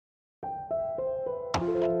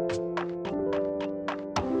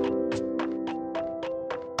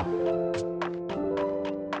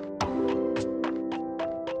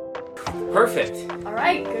Perfect. All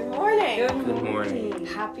right, good morning. Good morning.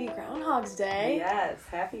 Happy Groundhog's Day. Yes,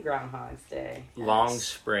 happy Groundhog's Day. Long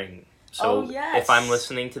spring. So if I'm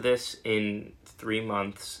listening to this in 3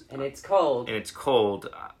 months and it's cold,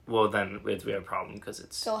 well then we have a problem because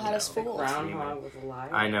it's still had us fooled. Groundhog was alive.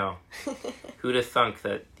 I know. Who'd have thunk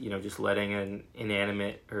that just letting an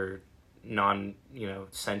inanimate or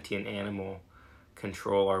sentient animal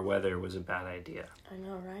control our weather was a bad idea. I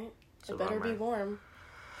know, right? So it better bummer. be warm.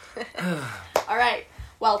 All right.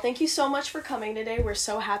 Well, thank you so much for coming today. We're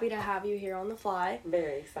so happy to have you here on the fly.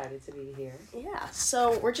 Very excited to be here. Yeah.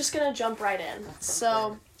 So we're just going to jump right in.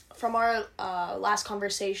 So from our last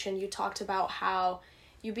conversation, you talked about how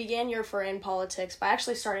you began your foray in politics by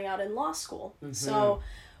actually starting out in law school. Mm-hmm. So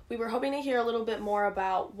we were hoping to hear a little bit more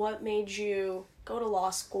about what made you go to law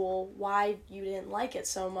school, why you didn't like it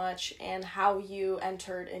so much, and how you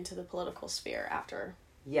entered into the political sphere after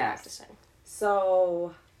practicing.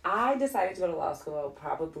 So I decided to go to law school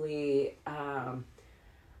probably, I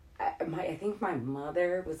think my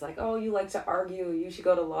mother was like, oh, you like to argue, you should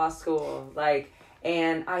go to law school.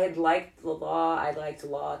 And I had liked the law, I liked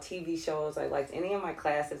law TV shows, I liked any of my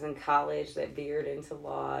classes in college that veered into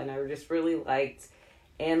law, and I just really liked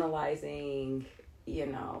analyzing,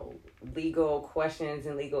 legal questions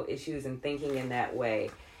and legal issues and thinking in that way.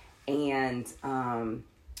 And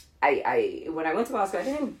I when I went to law school, I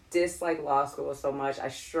didn't dislike law school so much. I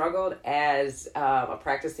struggled as a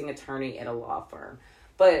practicing attorney at a law firm.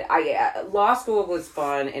 But law school was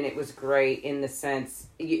fun, and it was great in the sense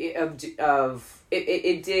of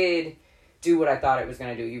it did do what I thought it was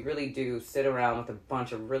going to do. You really do sit around with a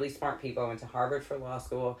bunch of really smart people. I went to Harvard for law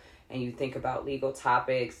school, and you think about legal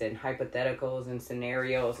topics and hypotheticals and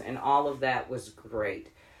scenarios, and all of that was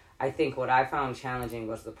great. I think what I found challenging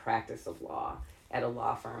was the practice of law at a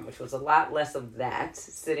law firm, which was a lot less of that,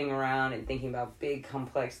 sitting around and thinking about big,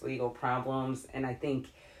 complex legal problems. And I think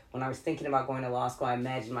when I was thinking about going to law school, I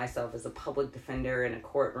imagined myself as a public defender in a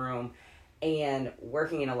courtroom, and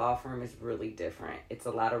working in a law firm is really different. It's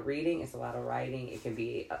a lot of reading, it's a lot of writing, it can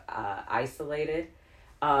be isolated.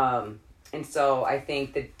 And so I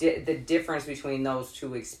think the difference between those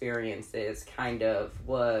two experiences kind of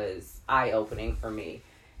was eye-opening for me.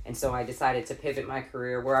 And so I decided to pivot my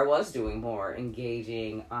career where I was doing more,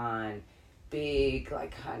 engaging on big,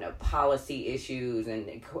 kind of policy issues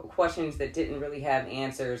and questions that didn't really have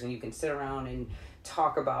answers. And you can sit around and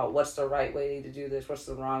talk about what's the right way to do this, what's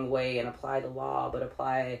the wrong way, and apply the law, but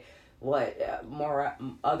apply what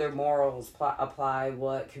other morals, apply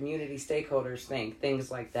what community stakeholders think, things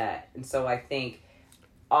like that. And so I think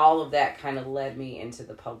all of that kind of led me into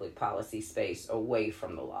the public policy space away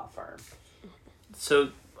from the law firm. So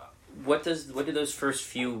what do those first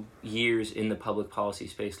few years in the public policy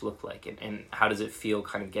space look like, and how does it feel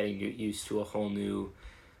kind of getting used to a whole new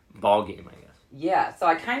ball game, I guess? Yeah, so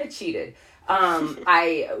I kind of cheated.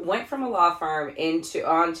 I went from a law firm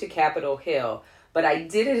onto Capitol Hill, but I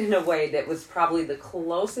did it in a way that was probably the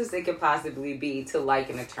closest it could possibly be to like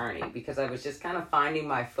an attorney, because I was just kind of finding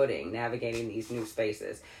my footing, navigating these new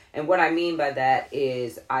spaces. And what I mean by that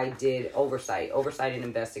is I did oversight and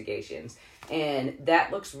investigations. And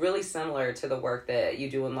that looks really similar to the work that you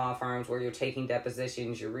do in law firms, where you're taking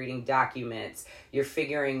depositions, you're reading documents, you're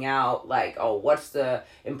figuring out what's the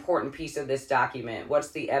important piece of this document? What's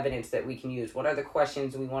the evidence that we can use? What are the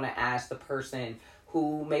questions we want to ask the person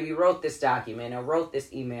who maybe wrote this document or wrote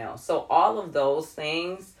this email? So all of those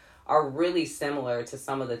things are really similar to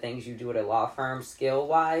some of the things you do at a law firm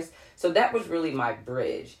skill-wise. So that was really my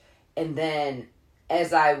bridge. And then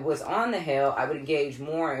as I was on the Hill, I would engage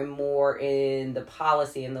more and more in the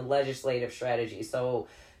policy and the legislative strategy. So,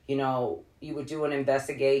 you would do an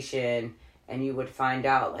investigation and you would find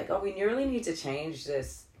out we really need to change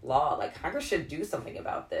this law. Congress should do something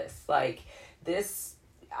about this. This,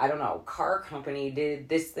 car company did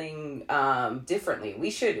this thing differently. We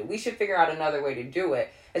should figure out another way to do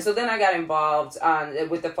it. And so then I got involved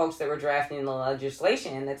with the folks that were drafting the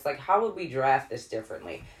legislation. It's how would we draft this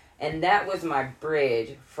differently? And that was my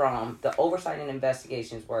bridge from the oversight and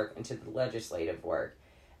investigations work into the legislative work.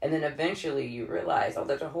 And then eventually you realize,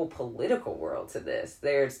 there's a whole political world to this.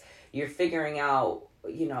 You're figuring out,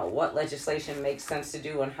 what legislation makes sense to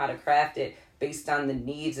do and how to craft it based on the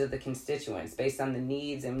needs of the constituents, based on the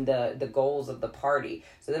needs and the goals of the party.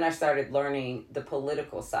 So then I started learning the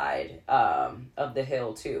political side of the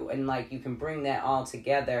Hill too. And you can bring that all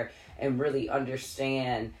together and really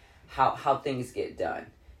understand how things get done.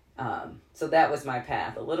 So that was my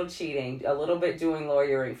path. A little cheating, a little bit doing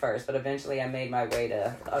lawyering first, but eventually I made my way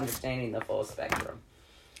to understanding the full spectrum.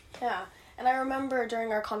 Yeah. And I remember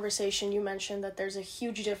during our conversation, you mentioned that there's a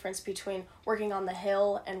huge difference between working on the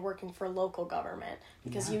Hill and working for local government,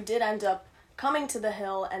 because you did end up coming to the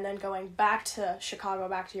Hill and then going back to Chicago,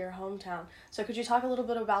 back to your hometown. So could you talk a little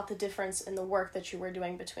bit about the difference in the work that you were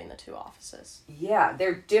doing between the two offices? Yeah,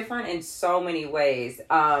 they're different in so many ways,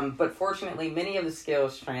 but fortunately, many of the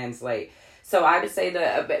skills translate. So I would say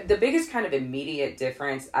the biggest kind of immediate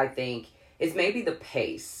difference, I think, is maybe the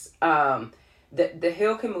pace. The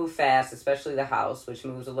Hill can move fast, especially the House, which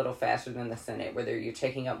moves a little faster than the Senate, whether you're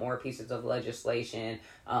taking up more pieces of legislation,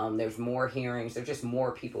 there's more hearings, there's just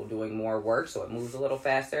more people doing more work, so it moves a little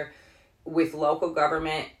faster. With local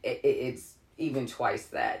government, it's even twice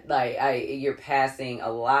that. Like, you're passing a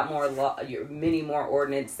lot more law, many more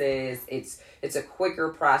ordinances. It's a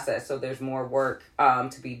quicker process, so there's more work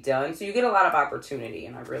to be done. So you get a lot of opportunity,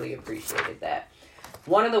 and I really appreciated that.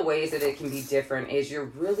 One of the ways that it can be different is you're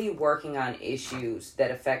really working on issues that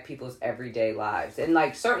affect people's everyday lives. And,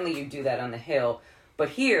 like, certainly you do that on the Hill. But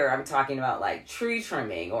here I'm talking about, like, tree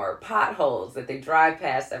trimming or potholes that they drive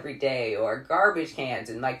past every day, or garbage cans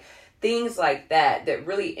and, like, things like that that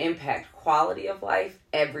really impact quality of life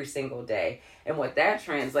every single day. And what that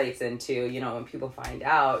translates into, you know, when people find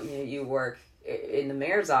out, you know, you work in the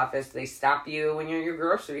mayor's office, they stop you when you're in your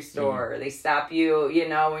grocery store, or they stop you, you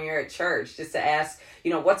know, when you're at church, just to ask,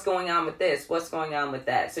 you know, what's going on with this, what's going on with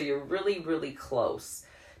that. So you're really, really close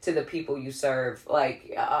to the people you serve,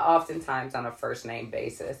 like, oftentimes on a first name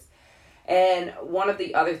basis. And one of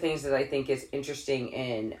the other things that I think is interesting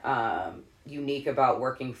and unique about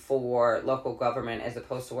working for local government as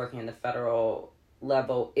opposed to working in the federal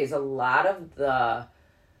level is a lot of the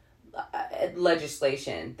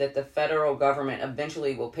legislation that the federal government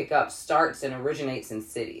eventually will pick up starts and originates in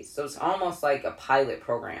cities. So it's almost like a pilot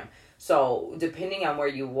program. So depending on where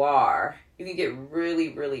you are, you can get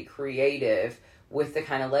really, really creative with the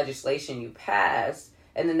kind of legislation you pass,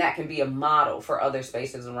 and then that can be a model for other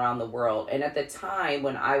spaces around the world. And at the time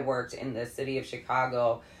when I worked in the city of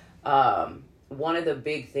Chicago, one of the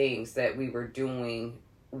big things that we were doing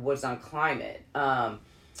was on climate.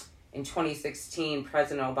 In 2016,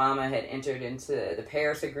 President Obama had entered into the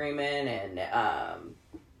Paris Agreement, and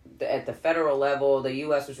at the federal level, the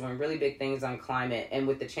U.S. was doing really big things on climate. And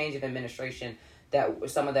with the change of administration, that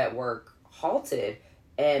some of that work halted,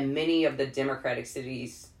 and many of the Democratic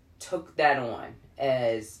cities took that on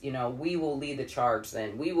as, you know, we will lead the charge.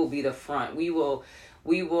 Then we will be the front. We will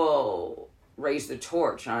raise the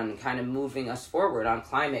torch on kind of moving us forward on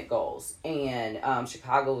climate goals. And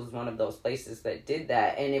Chicago was one of those places that did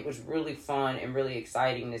that. And it was really fun and really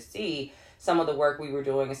exciting to see some of the work we were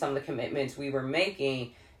doing and some of the commitments we were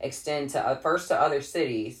making extend to first to other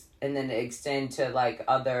cities, and then extend to, like,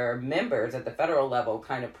 other members at the federal level,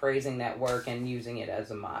 kind of praising that work and using it as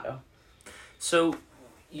a motto. So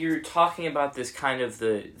you're talking about this kind of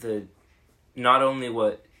the not only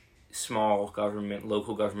what small government,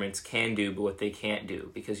 local governments can do, but what they can't do,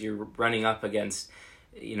 because you're running up against,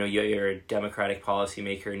 you know, you're a Democratic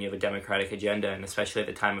policymaker and you have a Democratic agenda, and especially at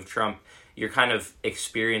the time of Trump, you're kind of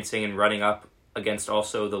experiencing and running up against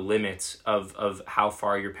also the limits of how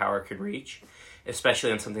far your power could reach, especially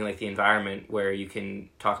on something like the environment, where you can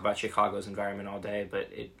talk about Chicago's environment all day, but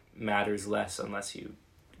it matters less unless you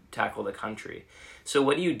tackle the country. So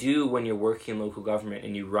what do you do when you're working in local government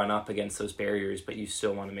and you run up against those barriers, but you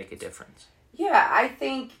still want to make a difference? Yeah, I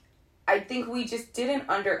think we just didn't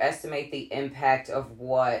underestimate the impact of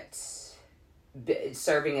what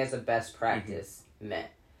serving as a best practice meant.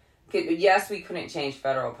 Yes, we couldn't change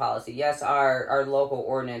federal policy. Yes, our local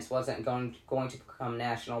ordinance wasn't going to become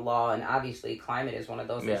national law, and obviously climate is one of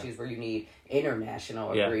those issues where you need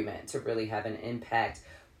international agreement to really have an impact.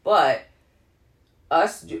 But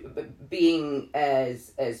us being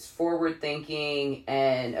as forward-thinking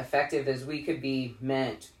and effective as we could be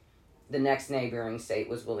meant the next neighboring state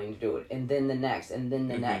was willing to do it, and then the next, and then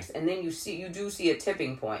the next. And then you do see a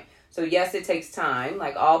tipping point. So yes, it takes time,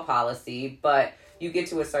 like all policy, but you get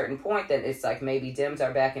to a certain point that it's like maybe Dems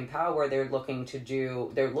are back in power. They're looking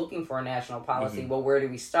for a national policy. Well, where do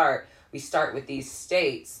we start? We start with these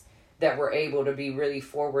states that were able to be really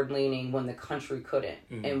forward-leaning when the country couldn't.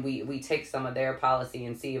 And we take some of their policy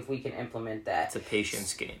and see if we can implement that. It's a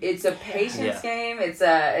patience game. It's a patience game. It's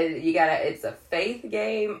a faith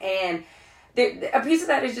game. And a piece of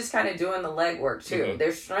that is just kind of doing the legwork, too.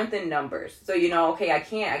 There's strength in numbers. So, you know, okay, I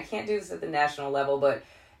can't do this at the national level, but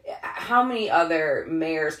how many other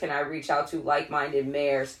mayors can I reach out to, like-minded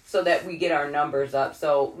mayors, so that we get our numbers up?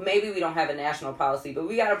 So maybe we don't have a national policy, but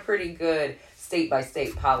we got a pretty good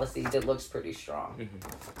state-by-state policy that looks pretty strong.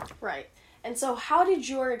 Right. And so how did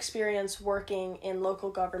your experience working in local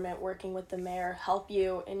government, working with the mayor, help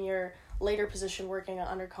you in your later position working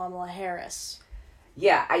under Kamala Harris?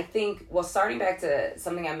 Yeah, I think, well, starting back to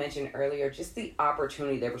something I mentioned earlier, just the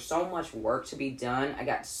opportunity. There was so much work to be done. I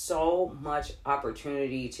got so much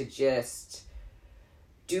opportunity to just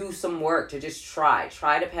do some work, to just try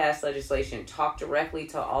to pass legislation, talk directly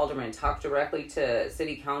to aldermen, talk directly to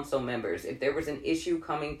city council members. If there was an issue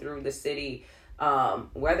coming through the city,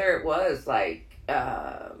 whether it was like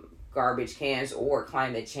garbage cans or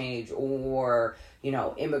climate change or,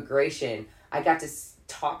 immigration, I got to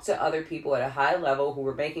talk to other people at a high level who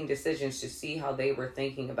were making decisions to see how they were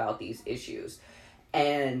thinking about these issues.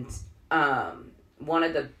 And one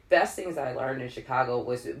of the best things I learned in Chicago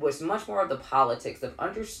was much more of the politics of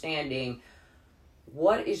understanding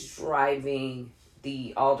what is driving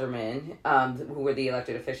the aldermen, who were the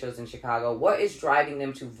elected officials in Chicago. What is driving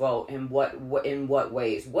them to vote, and what in what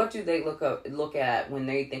ways? What do they look at when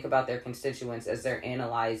they think about their constituents as they're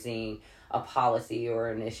analyzing a policy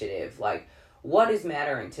or initiative? Like, what is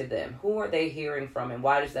mattering to them? Who are they hearing from, and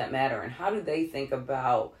why does that matter? And how do they think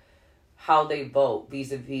about how they vote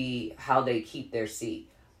vis-a-vis how they keep their seat?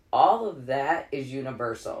 All of that is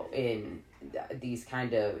universal in these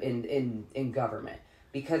kind of in government,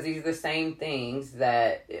 because these are the same things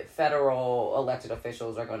that federal elected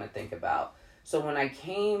officials are going to think about. So when I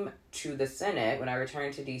came to the Senate, when I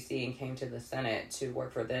returned to D.C. and came to the Senate to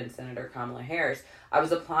work for then Senator Kamala Harris, I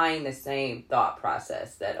was applying the same thought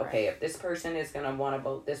process that, okay, if this person is going to want to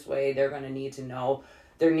vote this way, they're going to need to know,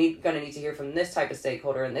 going to need to hear from this type of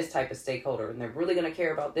stakeholder and this type of stakeholder, and they're really going to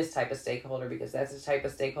care about this type of stakeholder because that's the type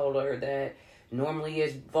of stakeholder that normally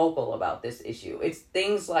is vocal about this issue. It's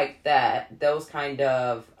things like that, those kind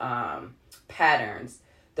of patterns,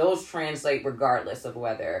 those translate regardless of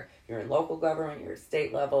whether you're in local government, you're at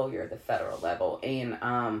state level, you're at the federal level. And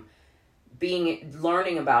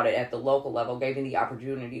learning about it at the local level gave me the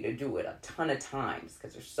opportunity to do it a ton of times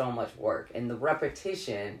because there's so much work. And the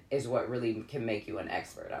repetition is what really can make you an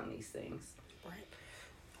expert on these things.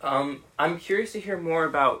 Right. I'm curious to hear more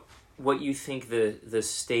about what you think the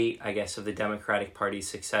state, I guess, of the Democratic Party's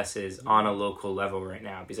success is on a local level right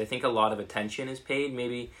now. Because I think a lot of attention is paid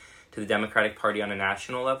maybe to the Democratic Party on a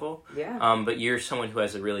national level. Yeah. But you're someone who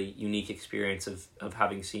has a really unique experience of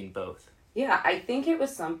having seen both. Yeah, I think it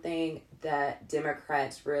was something that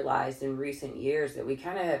Democrats realized in recent years that we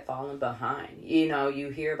kind of had fallen behind. You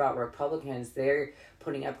hear about Republicans, they're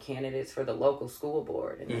putting up candidates for the local school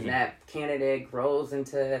board, and then that candidate grows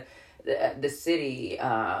into the city,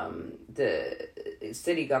 the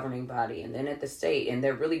city governing body, and then at the state, and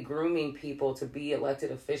they're really grooming people to be elected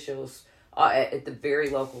officials at the very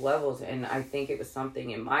local levels. And I think it was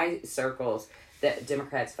something in my circles that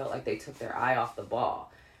Democrats felt like they took their eye off the ball.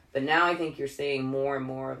 But now I think you're seeing more and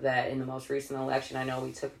more of that in the most recent election. I know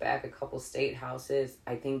we took back a couple state houses.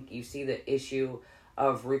 I think you see the issue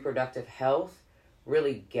of reproductive health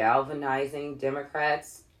really galvanizing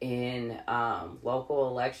Democrats in local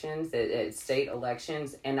elections, at state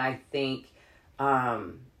elections. And I think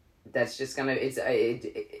that's just going to,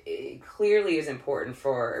 it clearly is important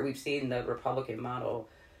for, we've seen the Republican model.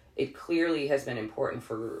 It clearly has been important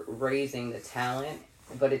for raising the talent,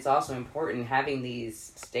 but it's also important having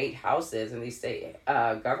these state houses and these state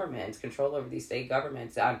governments, control over these state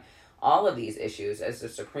governments on all of these issues as the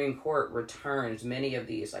Supreme Court returns many of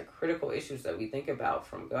these critical issues that we think about,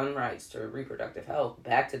 from gun rights to reproductive health,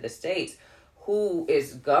 back to the states. Who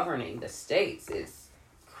is governing the states is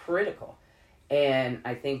critical. And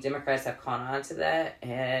I think Democrats have caught on to that,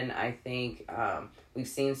 and I think we've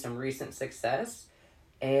seen some recent success.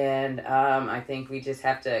 And I think we just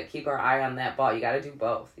have to keep our eye on that ball. You got to do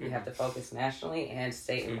both. You have to focus nationally and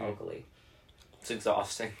state and locally. It's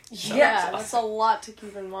exhausting. Yeah, that's a lot to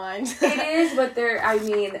keep in mind. It is, but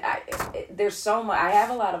there's so much. I have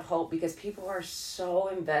a lot of hope because people are so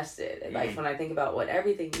invested. Like when I think about what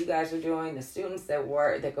everything you guys are doing, the students that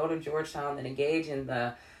go to Georgetown, that engage in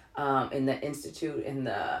the institute, in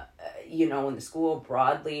the in the school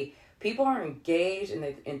broadly. People are engaged and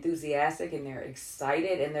they're enthusiastic and they're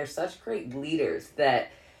excited and they're such great leaders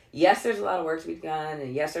that, yes, there's a lot of work to be done,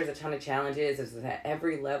 and yes, there's a ton of challenges. It's at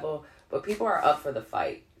every level, but people are up for the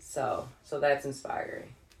fight. So that's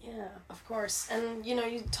inspiring. Yeah, of course. And,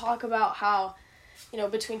 you talk about how,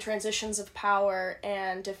 between transitions of power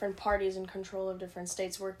and different parties in control of different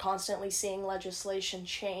states, we're constantly seeing legislation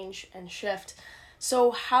change and shift. So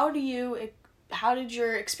how did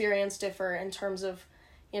your experience differ in terms of,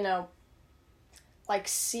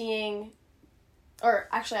 seeing, or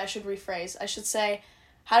actually I should rephrase, I should say,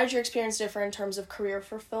 how did your experience differ in terms of career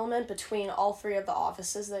fulfillment between all three of the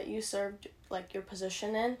offices that you served, your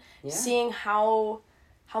position in? Yeah. Seeing how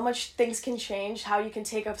how much things can change, how you can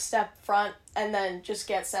take a step front and then just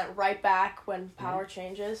get sent right back when power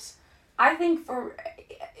changes. I think for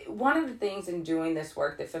one of the things in doing this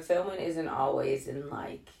work, that fulfillment isn't always in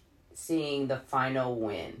like seeing the final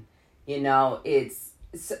win. You know, it's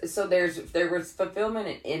so there was fulfillment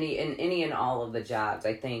in any and all of the jobs.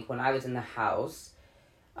 I think when I was in the House,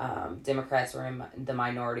 Democrats were in the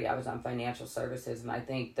minority. I was on financial services, and I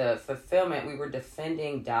think the fulfillment, we were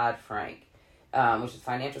defending Dodd-Frank, which is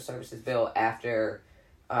financial services bill after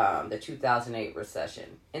the 2008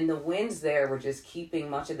 recession. And the wins there were just keeping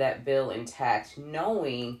much of that bill intact,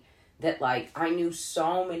 knowing that, like, I knew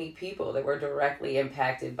so many people that were directly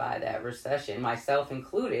impacted by that recession, myself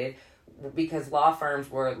included, because law firms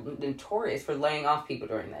were notorious for laying off people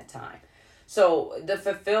during that time. So the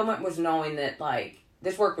fulfillment was knowing that, like,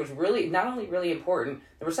 this work was really, not only really important,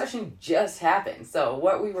 the recession just happened. So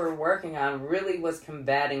what we were working on really was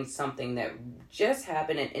combating something that just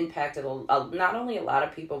happened and impacted not only a lot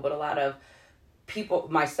of people, but a lot of people,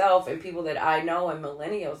 myself and people that I know, and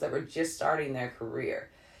millennials that were just starting their career.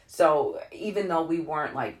 So even though we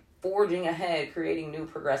weren't like forging ahead, creating new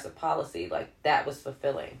progressive policy, like that was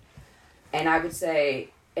fulfilling. And I would say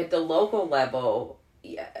at the local level,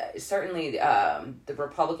 certainly the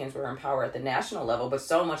Republicans were in power at the national level, but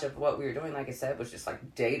so much of what we were doing, like I said, was just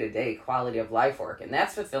like day-to-day quality of life work. And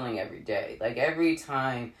that's fulfilling every day. Like every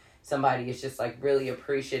time somebody is just like really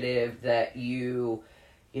appreciative that you've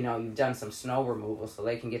done some snow removal so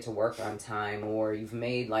they can get to work on time, or you've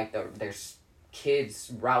made like their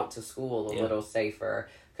kids' route to school a little safer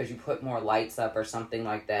because you put more lights up or something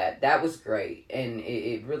like that. That was great. And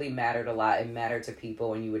it really mattered a lot. It mattered to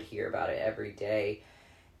people, and you would hear about it every day.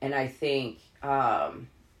 And I think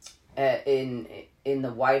in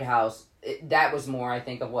the White House, that was more, I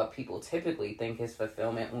think, of what people typically think is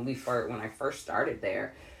fulfillment. When I first started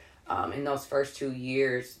there, in those first 2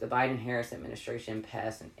 years, the Biden-Harris administration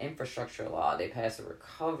passed an infrastructure law. They passed a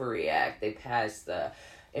Recovery Act. They passed the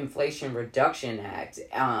Inflation Reduction Act.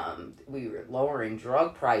 We were lowering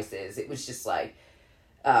drug prices. It was just like,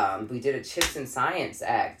 we did a Chips and Science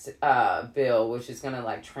Act bill, which is going to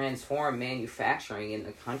like transform manufacturing in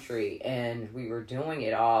the country. And we were doing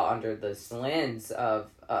it all under this lens of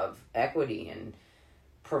equity and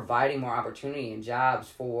providing more opportunity and jobs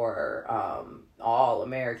for all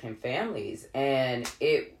American families. And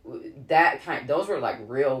those were like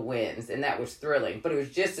real wins, and that was thrilling. But it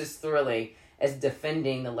was just as thrilling as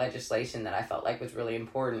defending the legislation that I felt like was really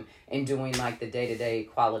important and doing like the day-to-day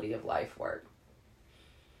quality of life work.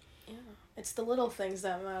 It's the little things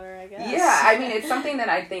that matter, I guess. Yeah, I mean, it's something that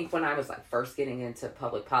I think when I was like first getting into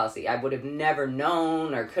public policy, I would have never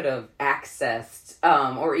known or could have accessed,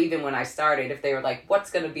 or even when I started, if they were like,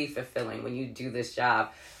 what's going to be fulfilling when you do this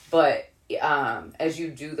job? But as you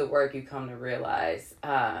do the work, you come to realize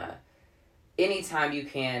anytime you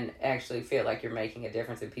can actually feel like you're making a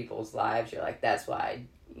difference in people's lives, you're like, that's why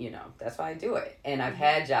I do it. And I've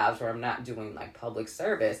had jobs where I'm not doing like public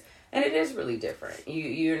service, and it is really different.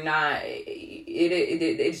 You're not,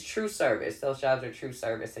 it's true service. Those jobs are true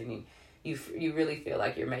service, and you really feel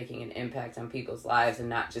like you're making an impact on people's lives and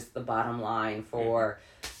not just the bottom line for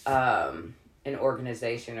an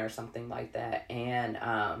organization or something like that. And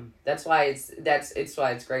that's why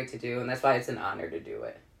it's great to do, and that's why it's an honor to do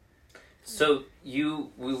it. So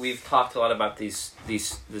we've talked a lot about this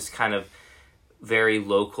kind of very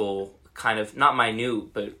local, kind of not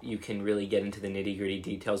minute, but you can really get into the nitty-gritty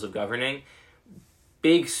details of governing.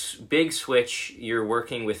 Big switch. You're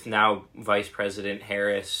working with now Vice President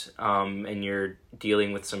Harris, and you're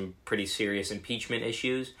dealing with some pretty serious impeachment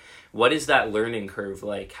issues. What is that learning curve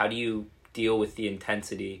like? How do you deal with the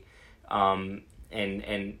intensity, and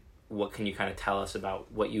what can you kind of tell us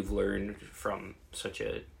about what you've learned from such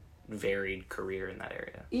a varied career in that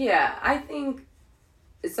area? Yeah, I think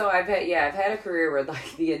so. I've had a career where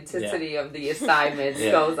like the intensity of the assignments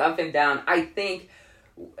goes up and down. I think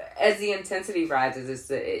as the intensity rises,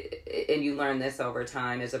 and you learn this over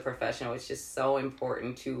time as a professional, it's just so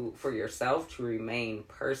important for yourself to remain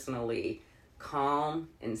personally calm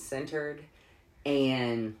and centered,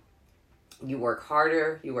 and you work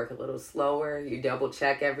harder, you work a little slower, you double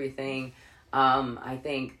check everything. I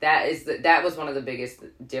think that was one of the biggest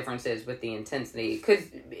differences with the intensity, because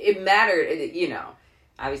it mattered,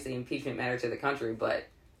 obviously impeachment mattered to the country, but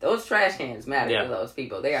those trash cans matter to those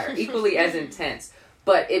people. They are equally as intense.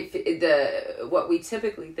 But what we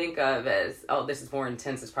typically think of as, oh, this is more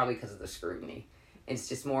intense, is probably because of the scrutiny. It's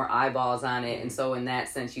just more eyeballs on it. And so in that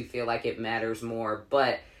sense, you feel like it matters more.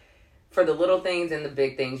 But for the little things and the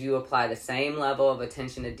big things, you apply the same level of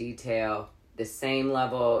attention to detail, the same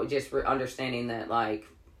level, just understanding that, like,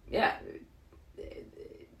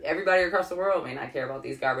 everybody across the world may not care about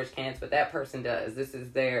these garbage cans, but that person does. This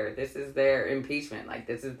is their impeachment. Like,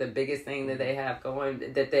 this is the biggest thing that they have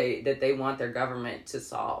going, that they want their government to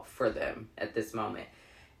solve for them at this moment.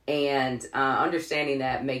 And understanding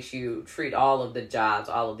that makes you treat all of the jobs,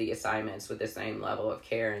 all of the assignments with the same level of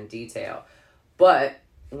care and detail. But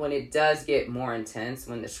when it does get more intense,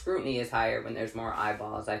 when the scrutiny is higher, when there's more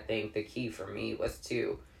eyeballs, I think the key for me was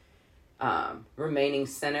to remaining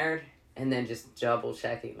centered and then just double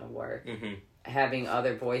checking the work. Mm-hmm. Having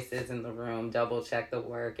other voices in the room, double check the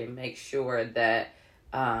work and make sure that,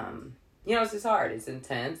 it's just hard. It's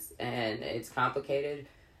intense and it's complicated.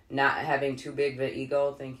 Not having too big of an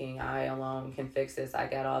ego, thinking I alone can fix this. I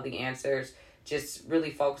got all the answers. Just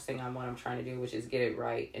really focusing on what I'm trying to do, which is get it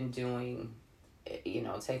right and doing,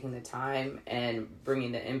 taking the time and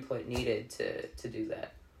bringing the input needed to do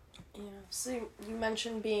that. Yeah. So you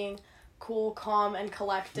mentioned being cool, calm, and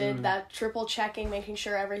collected, that triple checking, making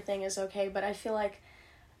sure everything is okay. But I feel like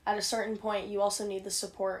at a certain point, you also need the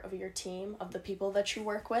support of your team, of the people that you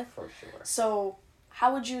work with. For sure. So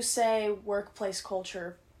how would you say workplace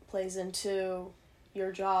culture plays into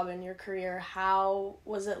your job and your career? How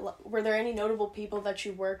was it? Were there any notable people that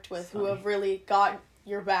you worked with who have really got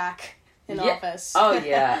your back in office? Oh,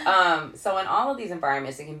 yeah. So in all of these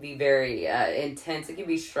environments, it can be very intense. It can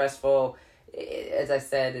be stressful. As I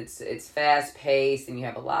said, it's fast paced and you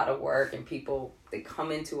have a lot of work and people, they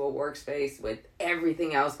come into a workspace with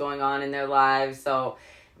everything else going on in their lives. So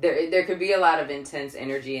there could be a lot of intense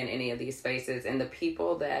energy in any of these spaces. And the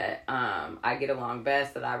people that I get along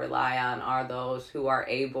best, that I rely on, are those who are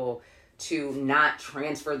able to not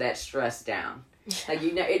transfer that stress down. Like,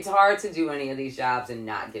 it's hard to do any of these jobs and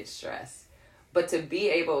not get stressed. But to be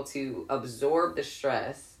able to absorb the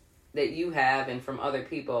stress that you have and from other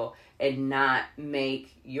people and not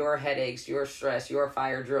make your headaches, your stress, your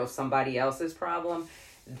fire drill somebody else's problem,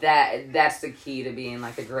 that's the key to being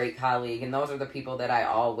like a great colleague. And those are the people that I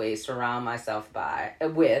always surround myself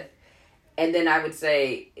with. And then I would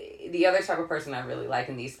say the other type of person I really like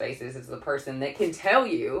in these spaces is the person that can tell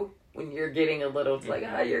you when you're getting a little, like,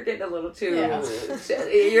 you're getting a little too,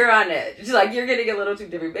 you're on it. Just like, you're getting a little too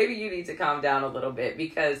different. Maybe you need to calm down a little bit,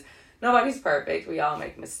 because nobody's perfect. We all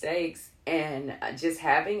make mistakes. And just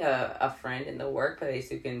having a friend in the workplace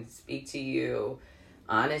who can speak to you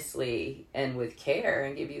honestly and with care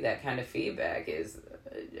and give you that kind of feedback is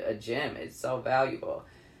a gem. It's so valuable.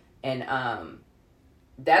 And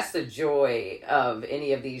that's the joy of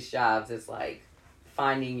any of these jobs, is like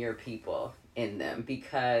finding your people in them,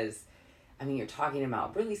 because you're talking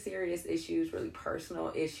about really serious issues, really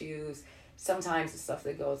personal issues. Sometimes the stuff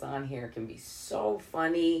that goes on here can be so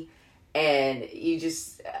funny, and you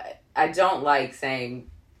just I don't like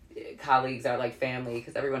saying colleagues are like family,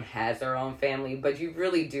 because everyone has their own family, but you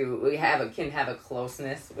really do. Can have a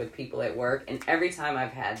closeness with people at work, and every time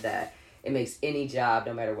I've had that, it makes any job,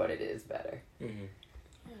 no matter what it is, better. Mm-hmm.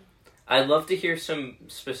 I'd love to hear some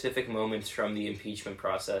specific moments from the impeachment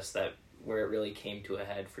process where it really came to a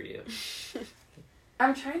head for you.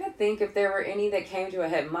 I'm trying to think if there were any that came to a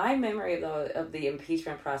head. My memory of the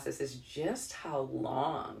impeachment process is just how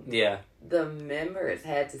long the members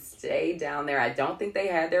had to stay down there. I don't think they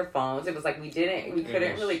had their phones. It was like we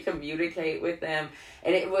couldn't really communicate with them.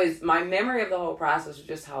 And it was, my memory of the whole process was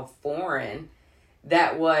just how foreign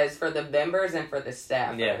that was for the members and for the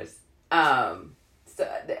staffers.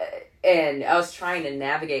 And I was trying to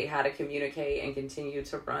navigate how to communicate and continue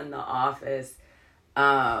to run the office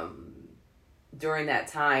during that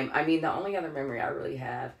time. The only other memory I really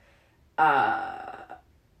have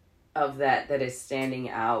of that is standing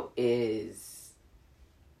out is,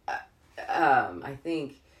 I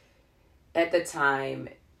think at the time,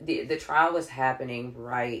 the trial was happening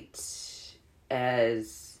right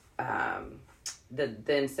as the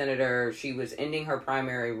then senator, she was ending her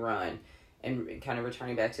primary run and kind of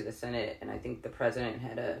returning back to the Senate. And I think the president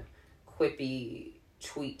had a quippy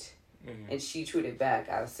tweet. Mm-hmm. And she tweeted back,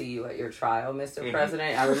 "I'll see you at your trial, Mr.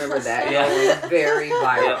 President." I remember that going very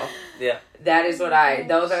viral. Yeah. That is what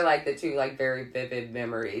those are like the two like very vivid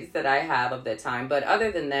memories that I have of that time. But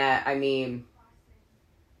other than that, I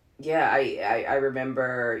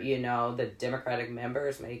remember, the Democratic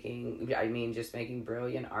members making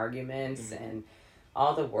brilliant arguments and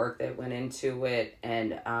all the work that went into it.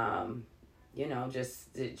 And,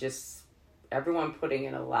 just everyone putting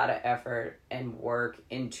in a lot of effort and work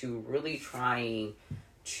into really trying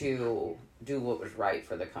to do what was right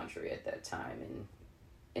for the country at that time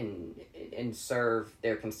and serve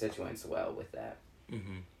their constituents well with that.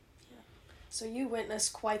 Mm-hmm. Yeah. So you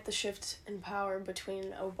witnessed quite the shift in power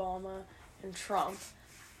between Obama and Trump.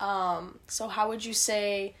 So how would you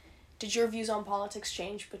say did your views on politics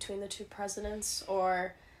change between the two presidents,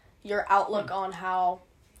 or your outlook on how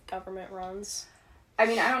government runs? I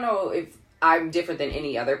mean, I don't know if I'm different than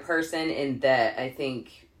any other person in that I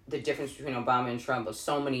think the difference between Obama and Trump was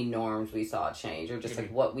so many norms we saw change, or just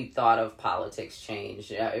like what we thought of politics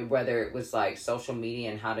change, whether it was like social media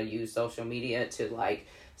and how to use social media to like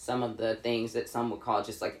some of the things that some would call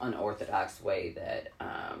just like unorthodox way that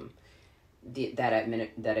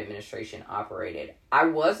that administration operated. I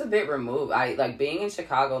was a bit removed. I like being in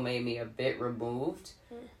Chicago made me a bit removed,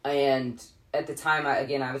 and at the time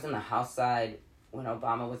I was in the House side when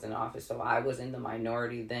Obama was in office, so I was in the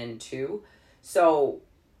minority then too. So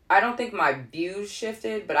I don't think my views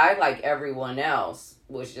shifted, but I, like everyone else,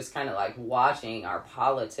 was just kind of like watching our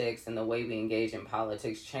politics and the way we engage in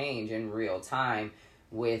politics change in real time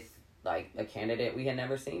with like a candidate we had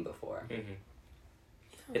never seen before. Mm-hmm.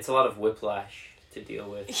 It's a lot of whiplash to deal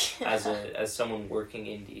with as someone working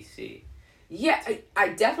in DC. Yeah, I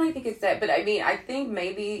definitely think it's that, but I mean, I think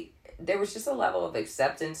maybe there was just a level of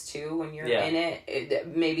acceptance too when you're in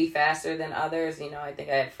it, maybe faster than others. You know, I think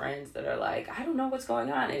I had friends that are like, I don't know what's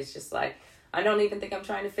going on. It's just like, I don't even think I'm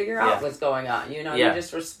trying to figure out what's going on. You know, you're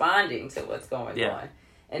just responding to what's going on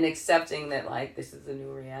and accepting that like this is a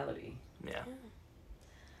new reality. Yeah.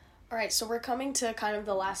 All right, so we're coming to kind of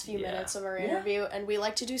the last few minutes of our interview, and we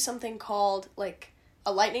like to do something called like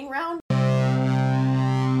a lightning round.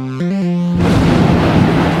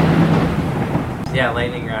 Yeah,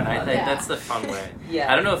 lightning round. I think that's the fun way.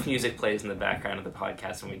 Yeah. I don't know if music plays in the background of the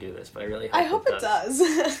podcast when we do this, but I really hope it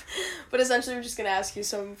does. But essentially, we're just going to ask you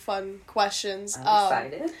some fun questions. I'm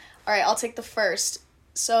excited. All right, I'll take the first.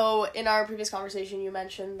 So, in our previous conversation, you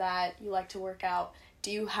mentioned that you like to work out. Do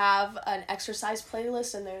you have an exercise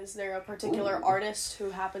playlist, and is there a particular artist who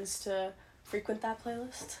happens to frequent that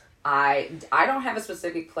playlist? I don't have a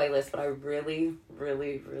specific playlist, but I really,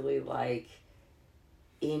 really, really like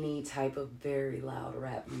any type of very loud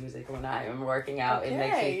rap music when I am working out. It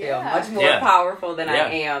makes me feel much more powerful than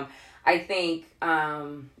I am. I think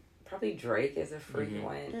probably Drake is a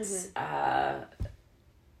frequent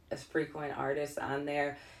frequent artist on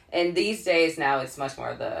there. And these days now it's much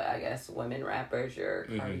more the, I guess, women rappers, your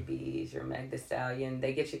Cardi B's, your Meg Thee Stallion.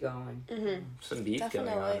 They get you going. Mm-hmm. Some beef going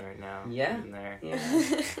on right now. Yeah. In there. Yeah.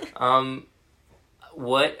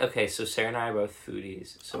 Okay, so Sarah and I are both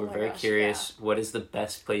foodies, so we're very curious. What is the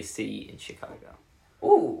best place to eat in Chicago?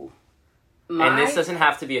 Ooh. And this doesn't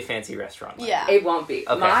have to be a fancy restaurant. Yeah. It won't be.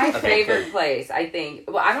 Okay. My favorite place, I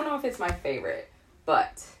think, well, I don't know if it's my favorite,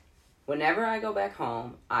 but whenever I go back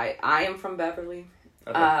home, I am from Beverly.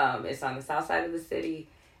 Okay. It's on the south side of the city.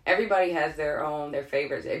 Everybody has their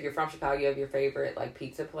favorites. If you're from Chicago, you have your favorite like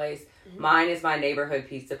pizza place. Mm-hmm. Mine is my neighborhood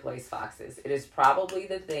pizza place, Fox's. It is probably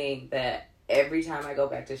the thing that every time I go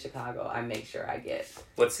back to Chicago, I make sure I get.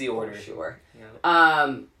 What's the order? For sure.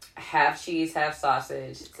 Yeah. Half cheese, half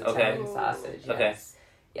sausage. It's Italian sausage. Yes. Okay.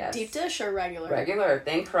 Yes. Deep dish or regular? Regular,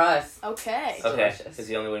 thin crust. Okay. Okay, it's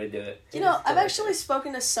the only way to do it. You know, I've actually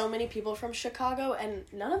spoken to so many people from Chicago, and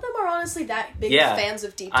none of them are honestly that big fans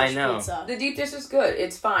of deep dish pizza. The deep dish is good.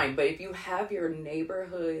 It's fine, but if you have your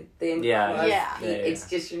neighborhood thin crust, it's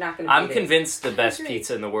just, you're not going to I'm convinced the best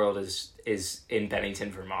pizza in the world is in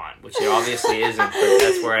Bennington, Vermont, which it obviously isn't, but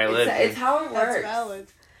that's where I live. It's how it works.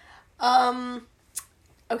 That's valid.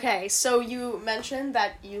 Okay, so you mentioned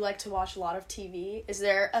that you like to watch a lot of TV. Is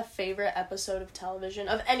there a favorite episode of television,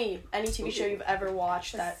 of any TV show you've ever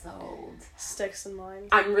watched that sticks in mind?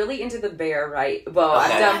 I'm really into The Bear, right? Well,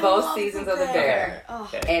 I've done both seasons of The Bear.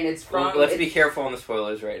 Okay. And it's from... Let's be careful on the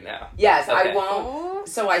spoilers right now. Yes, I won't.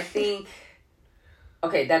 So I think...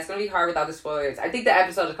 Okay, that's going to be hard without the spoilers. I think the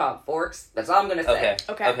episode is called Forks. That's all I'm going to say.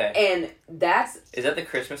 Okay. And that's... Is that the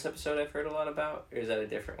Christmas episode I've heard a lot about? Or is that a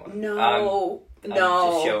different one? No. I'm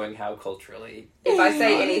just showing how culturally... If I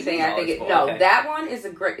say anything, I think it... No, that one is a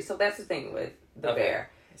great... So that's the thing with The Bear.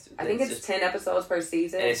 I think it's 10 episodes per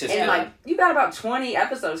season. And it's just you got about 20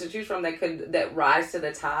 episodes to choose from that rise to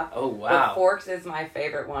the top. Oh, wow. But Forks is my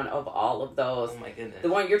favorite one of all of those. Oh, my goodness. The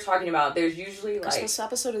one you're talking about, there's usually like... Christmas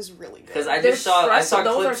episode is really good. Because I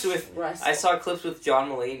saw clips with John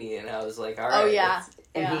Mulaney, and I was like, all right. Oh, yeah.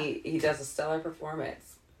 And he does a stellar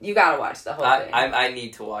performance. You gotta watch the whole thing. I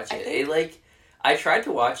need to watch it. I tried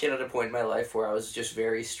to watch it at a point in my life where I was just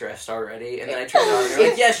very stressed already, and then I turned it on and they're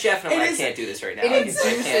like, yes, chef, and I'm like, I can't do this right now. It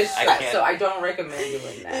induces stress, so I don't recommend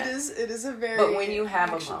doing that. It is a very... But when you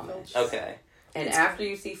have a moment. Okay. And after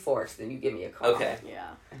you see Forks, then you give me a call. Okay. Yeah.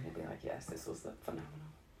 And you'll be like, yes, this was phenomenal.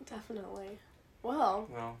 Definitely. Well,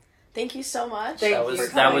 thank you so much. Thank for you.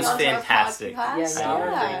 coming That was onto our fantastic. podcast. Yeah, I had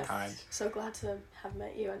a Yeah. great time. So glad to have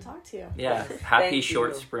met you and talk to you. Yeah, happy Thank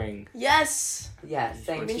short you. spring. Yes. Yes,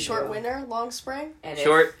 thank You mean you. short winter, long spring? And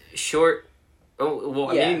Short. Oh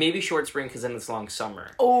well, Yeah. maybe short spring because then it's long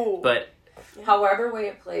summer. Oh. But however way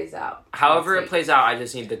it plays out. however I'll it plays out, I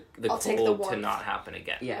just need the I'll take the cold to warmth. not happen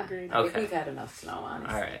again. Yeah. Agreed. I think Okay. we've had enough snow,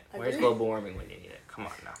 honestly. All right. Where's Agreed. global warming when you need it? Come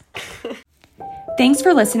on now. Thanks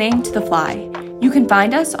for listening to The Fly. You can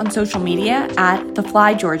find us on social media at The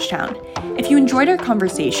Fly Georgetown. If you enjoyed our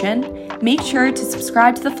conversation, make sure to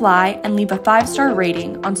subscribe to The Fly and leave a 5-star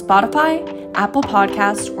rating on Spotify, Apple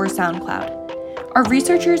Podcasts, or SoundCloud. Our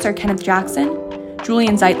researchers are Kenneth Jackson,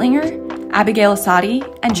 Julian Zeitlinger, Abigail Asadi,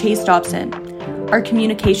 and Chase Dobson. Our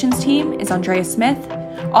communications team is Andrea Smith,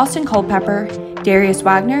 Austin Culpepper, Darius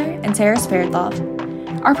Wagner, and Sarah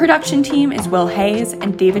Sverdlov. Our production team is Will Hayes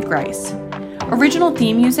and David Grice. Original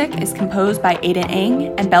theme music is composed by Aidan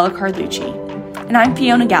Eng and Bella Carlucci. And I'm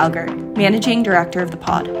Fiona Gallagher, Managing Director of the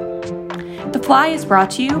pod. The Fly is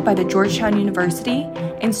brought to you by the Georgetown University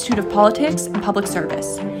Institute of Politics and Public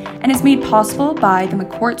Service and is made possible by the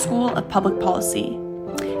McCourt School of Public Policy.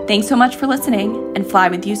 Thanks so much for listening, and fly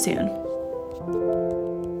with you soon.